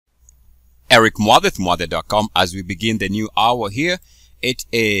Eric Muathe, Muathe.com, as we begin the new hour here. It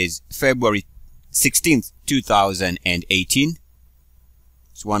is February 16th, 2018.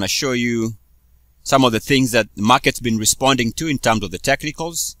 Just want to show you some of the things that the market's been responding to in terms of the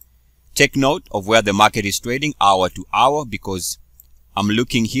technicals. Take note of where the market is trading hour to hour, because I'm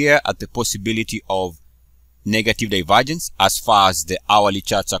looking here at the possibility of negative divergence as far as the hourly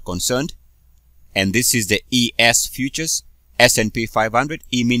charts are concerned. And this is the ES futures, S&P 500,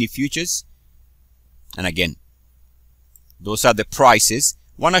 E-mini futures. And again, those are the prices.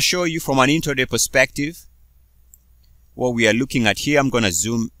 Want to show you from an intraday perspective what we are looking at here. I'm going to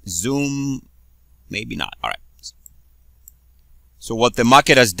zoom, maybe not. All right. So what the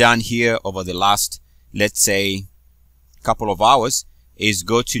market has done here over the last, let's say, couple of hours is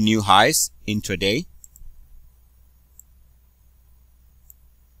go to new highs intraday.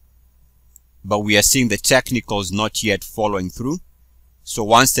 But we are seeing the technicals not yet following through. So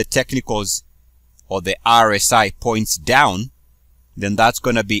once the technicals or the RSI points down, then that's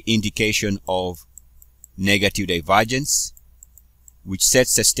going to be indication of negative divergence, which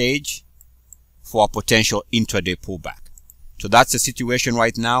sets the stage for a potential intraday pullback. So that's the situation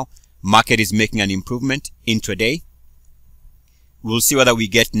right now. Market is making an improvement intraday. We'll see whether we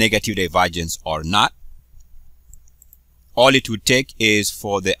get negative divergence or not. All it would take is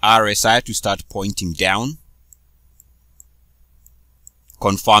for the RSI to start pointing down,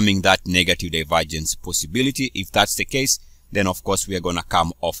 confirming that negative divergence possibility. If that's the case, then of course we are going to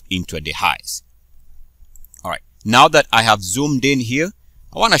come off intraday highs. All right. Now that I have zoomed in here,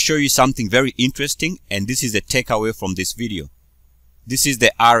 I want to show you something very interesting, and this is the takeaway from this video. This is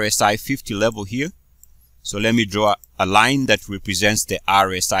the RSI 50 level here. So let me draw a line that represents the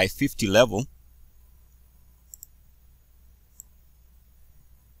RSI 50 level.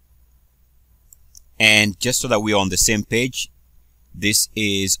 And just so that we are on the same page, this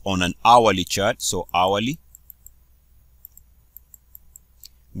is on an hourly chart. So hourly,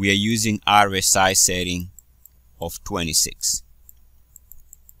 we are using RSI setting of 26.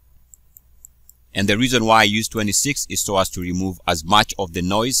 And the reason why I use 26 is so as to remove as much of the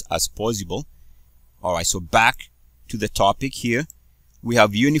noise as possible. All right, so back to the topic here. We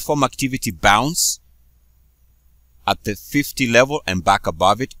have uniform activity bounce at the 50 level and back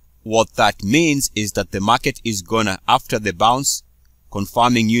above it. What that means is that the market is gonna, after the bounce,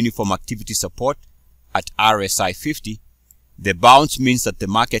 confirming uniform activity support at RSI 50, the bounce means that the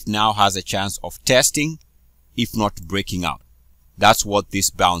market now has a chance of testing, if not breaking out. That's what this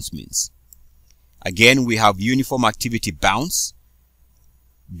bounce means. Again, we have uniform activity bounce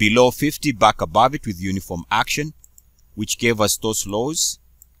below 50, back above it with uniform action, which gave us those lows.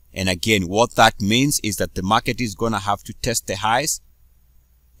 And again, what that means is that the market is going to have to test the highs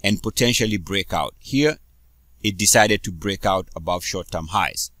and potentially break out. Here, it decided to break out above short-term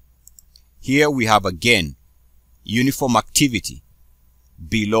highs. Here we have again uniform activity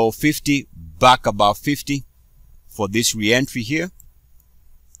below 50, back above 50 for this re-entry here,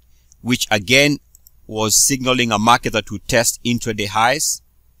 which again was signaling a market that would test intraday highs,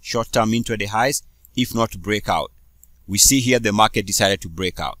 short-term intraday highs, if not break out. We see here the market decided to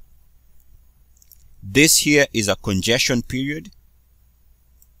break out. This here is a congestion period.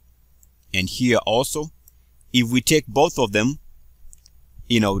 And here also, if we take both of them,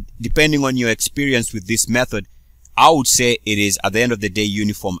 depending on your experience with this method, I would say it is at the end of the day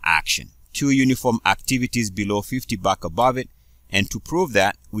uniform action. Two uniform activities below 50, back above it. And to prove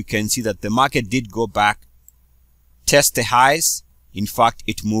that, we can see that the market did go back, test the highs. In fact,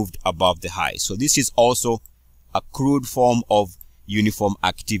 it moved above the highs. So this is also a crude form of uniform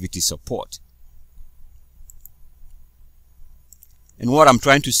activity support. And what I'm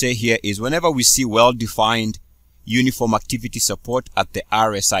trying to say here is whenever we see well-defined uniform activity support at the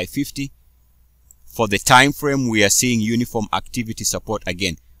RSI 50, for the time frame, we are seeing uniform activity support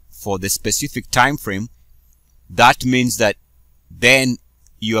again for the specific time frame. That means that then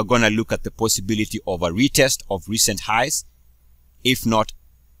you are going to look at the possibility of a retest of recent highs, if not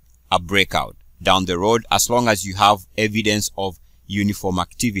a breakout down the road, as long as you have evidence of uniform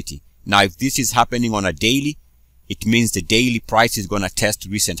activity. Now, if this is happening on a daily, it means the daily price is going to test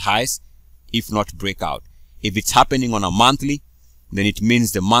recent highs, if not breakout. If it's happening on a monthly, then it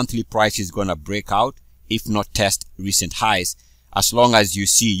means the monthly price is going to break out, if not test recent highs. As long as you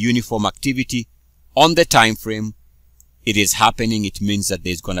see uniform activity on the time frame, it is happening. It means that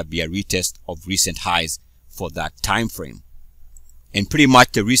there's going to be a retest of recent highs for that time frame. And pretty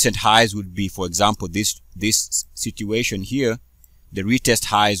much the recent highs would be, for example, this situation here. The retest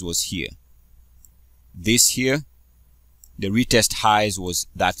highs was here. This here, the retest highs was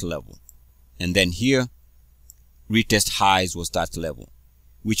that level. And then here, retest highs was that level.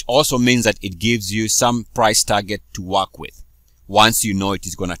 which also means that it gives you some price target to work with. Once you know it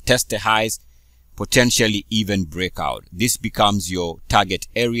is going to test the highs, potentially even break out. This becomes your target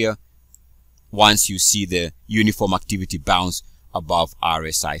area once you see the uniform activity bounce above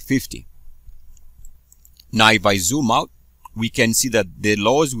RSI 50. Now if I zoom out, we can see that the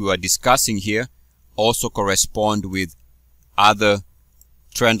lows we were discussing here also correspond with other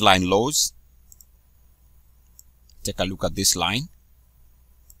trendline lows. Take a look at this line.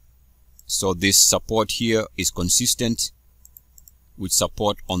 So this support here is consistent with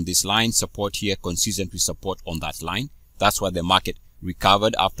support on this line, support here consistent with support on that line. That's why the market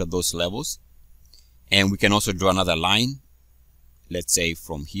recovered after those levels. And we can also draw another line, let's say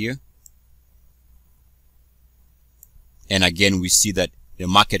from here. And again, we see that the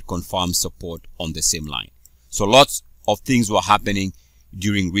market confirms support on the same line. So lots of things were happening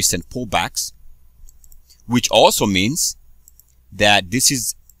during recent pullbacks, which also means that this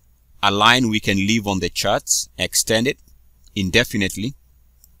is a line we can leave on the charts, extend it indefinitely,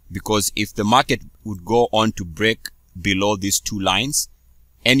 because if the market would go on to break below these two lines,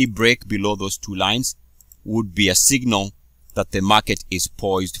 any break below those two lines would be a signal that the market is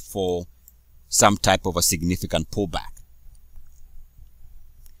poised for some type of a significant pullback.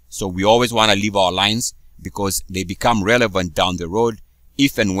 So we always want to leave our lines because they become relevant down the road.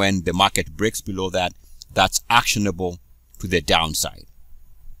 If and when the market breaks below that, that's actionable to the downside.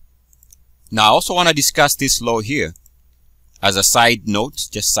 Now I also want to discuss this low here as a side note,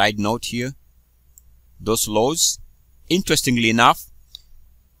 just side note here. Those lows, interestingly enough,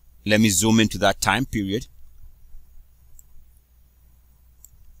 let me zoom into that time period.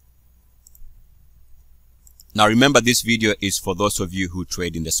 Now remember, this video is for those of you who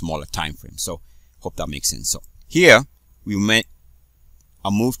trade in the smaller time frame. So hope that makes sense. So here we made a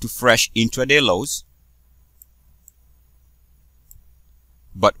move to fresh intraday lows.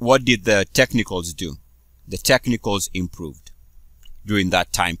 But what did the technicals do? The technicals improved during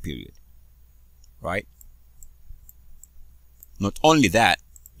that time period, right? Not only that,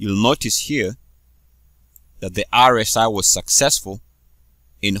 you'll notice here that the RSI was successful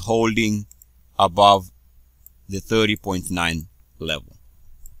in holding above the 30.9 level,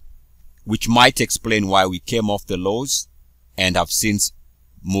 which might explain why we came off the lows and have since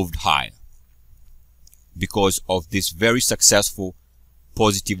moved higher, because of this very successful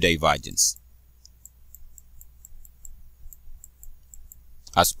positive divergence.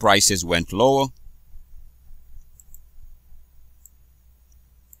 As prices went lower,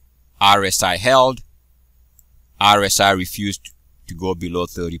 RSI held, RSI refused to go below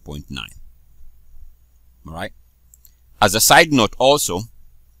 30.9. All right. As a side note also,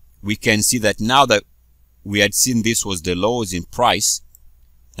 we can see that now that we had seen this was the lows in price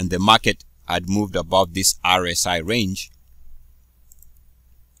and the market had moved above this RSI range,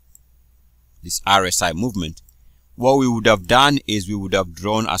 this RSI movement, what we would have done is we would have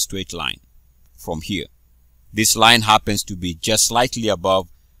drawn a straight line from here. This line happens to be just slightly above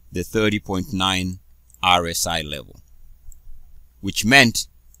the 30.9 RSI level, which meant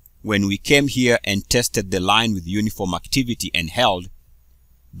when we came here and tested the line with uniform activity and held,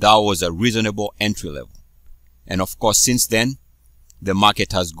 that was a reasonable entry level. And of course, since then, the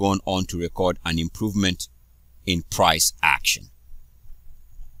market has gone on to record an improvement in price action.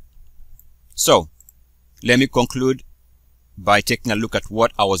 So let me conclude by taking a look at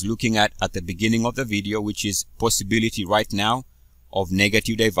what I was looking at the beginning of the video, which is possibility right now of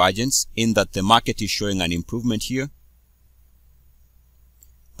negative divergence, in that the market is showing an improvement here,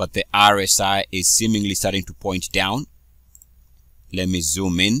 but the RSI is seemingly starting to point down. Let me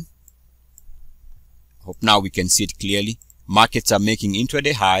zoom in. Hope now we can see it clearly. Markets are making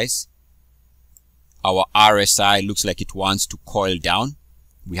intraday highs. Our RSI looks like it wants to coil down.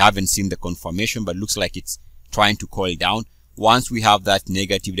 We haven't seen the confirmation, but looks like it's trying to coil down. Once we have that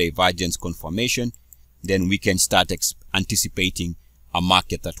negative divergence confirmation, then we can start anticipating a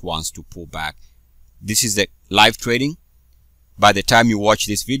market that wants to pull back. This is the live trading. By the time you watch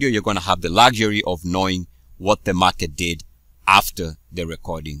this video, you're going to have the luxury of knowing what the market did after the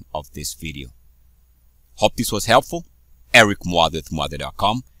recording of this video. Hope this was helpful. Eric Muathe with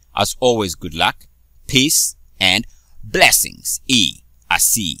Muathe.com. As always, good luck, peace, and blessings. E-A-C-S.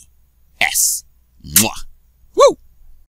 Mwah. Woo!